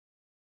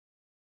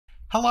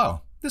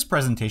Hello! This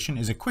presentation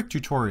is a quick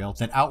tutorial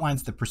that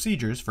outlines the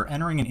procedures for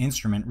entering an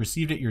instrument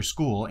received at your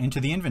school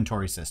into the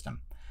inventory system.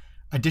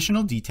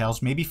 Additional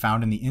details may be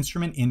found in the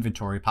Instrument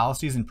Inventory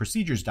Policies and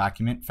Procedures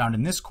document found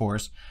in this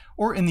course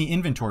or in the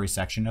Inventory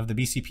section of the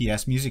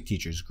BCPS Music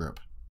Teachers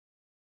group.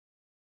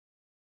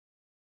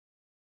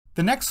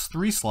 The next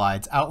 3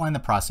 slides outline the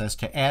process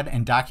to add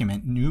and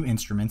document new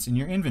instruments in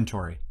your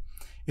inventory.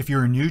 If you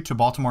are new to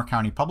Baltimore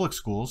County Public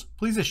Schools,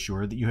 please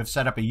assure that you have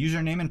set up a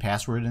username and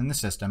password in the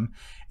system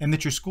and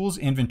that your school's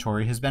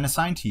inventory has been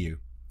assigned to you.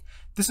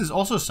 This is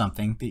also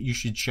something that you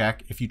should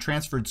check if you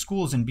transferred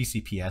schools in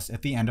BCPS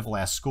at the end of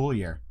last school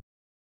year.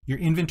 Your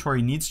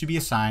inventory needs to be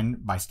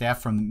assigned by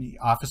staff from the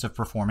Office of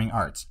Performing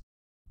Arts.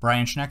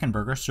 Brian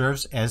Schneckenberger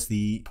serves as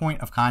the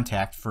point of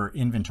contact for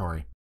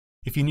inventory.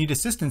 If you need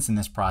assistance in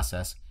this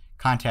process,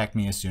 contact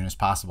me as soon as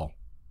possible.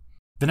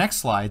 The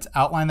next slides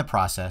outline the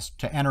process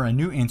to enter a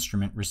new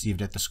instrument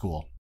received at the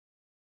school.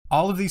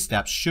 All of these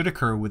steps should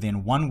occur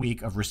within 1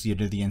 week of receipt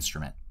of the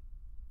instrument.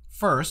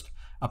 First,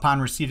 upon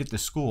receipt at the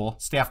school,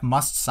 staff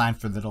must sign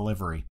for the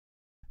delivery.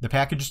 The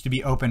package is to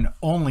be opened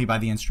only by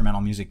the instrumental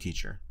music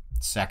teacher.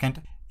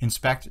 Second,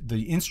 inspect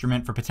the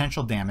instrument for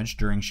potential damage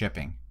during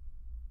shipping.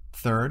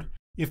 Third,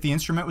 if the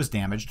instrument was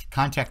damaged,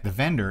 contact the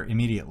vendor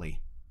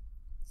immediately.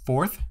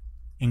 Fourth,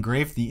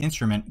 engrave the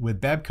instrument with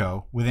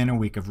Bebco within a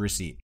week of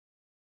receipt.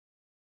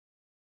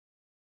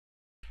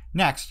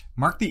 Next,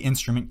 mark the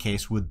instrument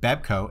case with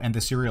Bebco and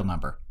the serial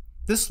number.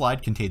 This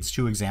slide contains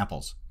 2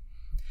 examples.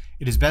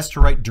 It is best to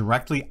write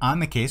directly on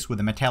the case with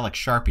a metallic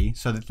Sharpie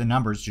so that the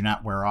numbers do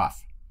not wear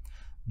off.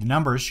 The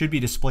numbers should be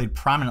displayed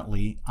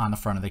prominently on the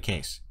front of the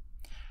case.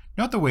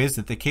 Note the ways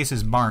that the case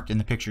is marked in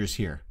the pictures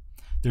here.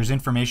 There's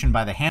information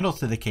by the handle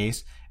to the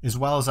case as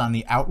well as on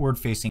the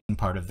outward-facing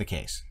part of the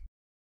case.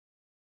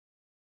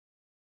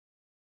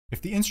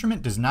 If the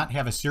instrument does not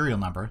have a serial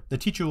number, the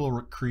teacher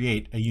will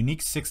create a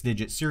unique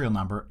 6-digit serial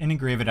number and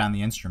engrave it on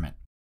the instrument.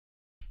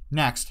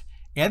 Next,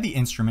 add the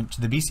instrument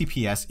to the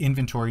BCPS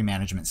Inventory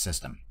Management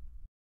System.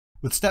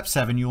 With Step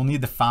 7, you will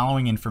need the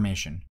following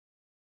information.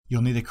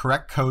 You'll need the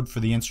correct code for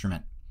the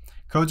instrument.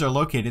 Codes are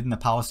located in the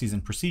Policies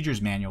and Procedures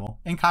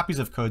Manual, and copies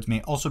of codes may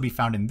also be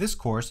found in this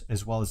course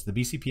as well as the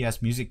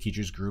BCPS Music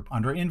Teachers group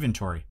under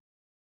Inventory.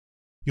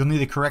 You'll need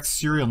the correct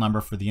serial number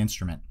for the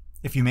instrument.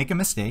 If you make a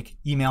mistake,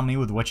 email me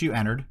with what you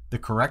entered, the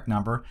correct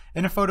number,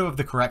 and a photo of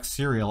the correct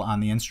serial on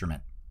the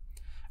instrument.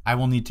 I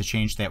will need to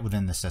change that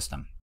within the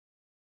system.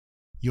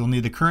 You'll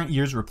need the current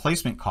year's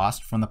replacement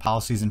cost from the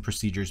Policies and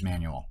Procedures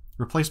Manual.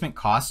 Replacement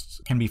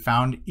costs can be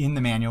found in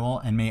the manual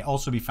and may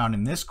also be found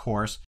in this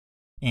course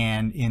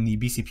and in the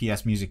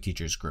BCPS Music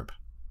Teachers group.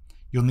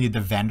 You'll need the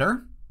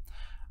vendor.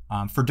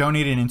 For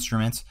donated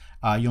instruments,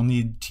 you'll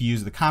need to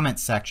use the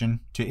comments section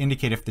to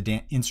indicate if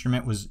the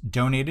instrument was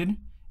donated,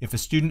 if a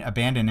student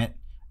abandoned it,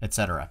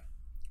 etc.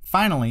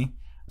 Finally,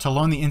 to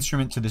loan the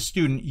instrument to the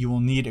student, you will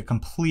need a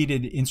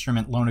completed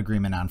instrument loan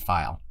agreement on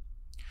file.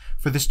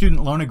 For the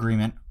student loan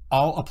agreement,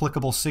 all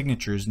applicable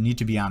signatures need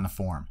to be on the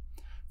form.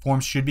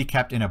 Forms should be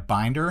kept in a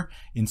binder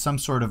in some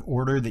sort of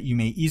order that you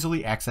may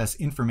easily access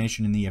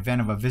information in the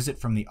event of a visit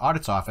from the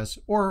Audits Office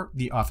or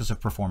the Office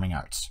of Performing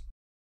Arts.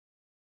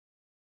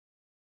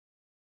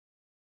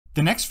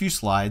 The next few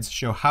slides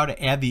show how to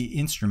add the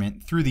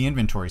instrument through the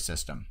inventory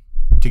system.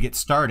 To get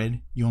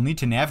started, you'll need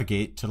to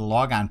navigate to the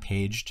logon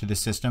page to the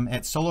system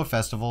at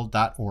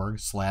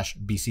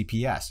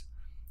solofestival.org/BCPS.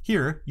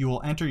 Here, you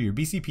will enter your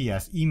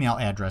BCPS email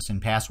address and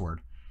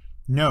password.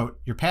 Note,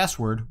 your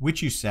password,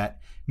 which you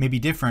set, may be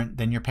different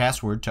than your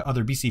password to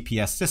other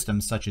BCPS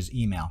systems such as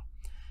email.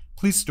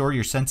 Please store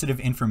your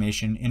sensitive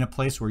information in a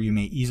place where you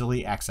may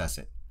easily access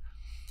it.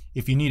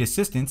 If you need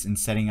assistance in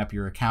setting up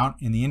your account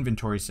in the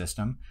inventory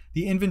system,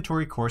 the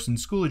inventory course in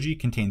Schoology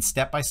contains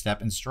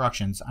step-by-step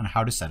instructions on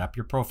how to set up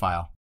your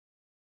profile.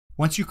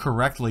 Once you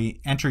correctly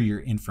enter your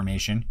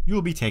information, you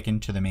will be taken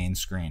to the main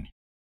screen.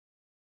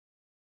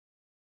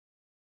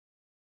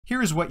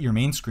 Here is what your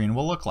main screen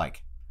will look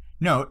like.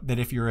 Note that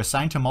if you're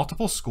assigned to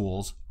multiple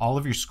schools, all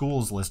of your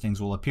schools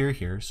listings will appear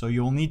here, so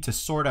you will need to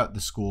sort out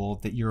the school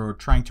that you're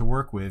trying to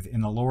work with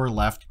in the lower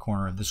left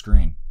corner of the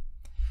screen.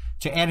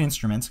 To add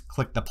instruments,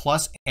 click the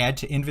plus Add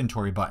to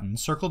Inventory button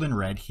circled in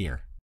red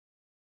here.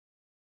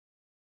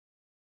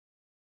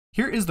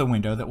 Here is the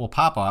window that will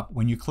pop up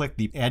when you click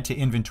the Add to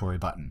Inventory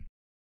button.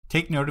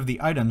 Take note of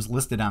the items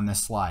listed on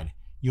this slide.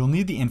 You'll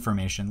need the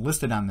information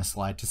listed on this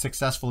slide to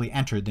successfully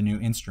enter the new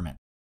instrument.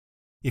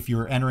 If you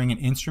are entering an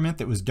instrument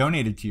that was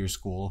donated to your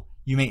school,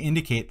 you may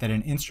indicate that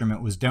an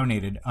instrument was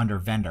donated under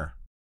Vendor.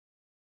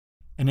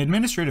 An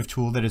administrative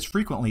tool that is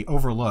frequently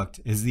overlooked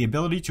is the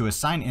ability to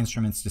assign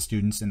instruments to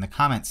students in the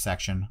comments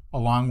section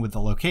along with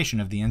the location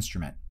of the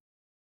instrument.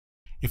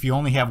 If you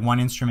only have one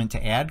instrument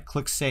to add,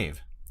 click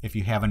Save. If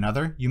you have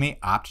another, you may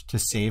opt to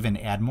save and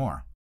add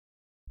more.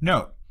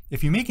 Note,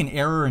 if you make an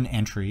error in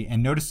entry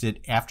and notice it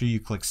after you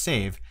click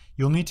Save,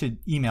 you'll need to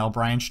email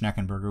Brian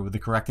Schneckenberger with the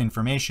correct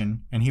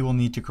information, and he will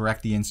need to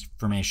correct the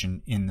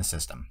information in the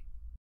system.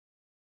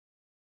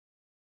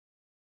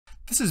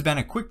 This has been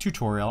a quick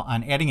tutorial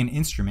on adding an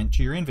instrument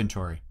to your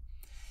inventory.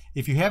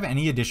 If you have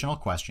any additional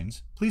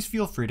questions, please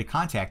feel free to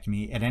contact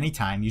me at any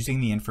time using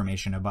the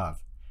information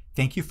above.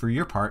 Thank you for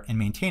your part in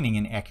maintaining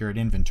an accurate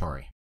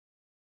inventory.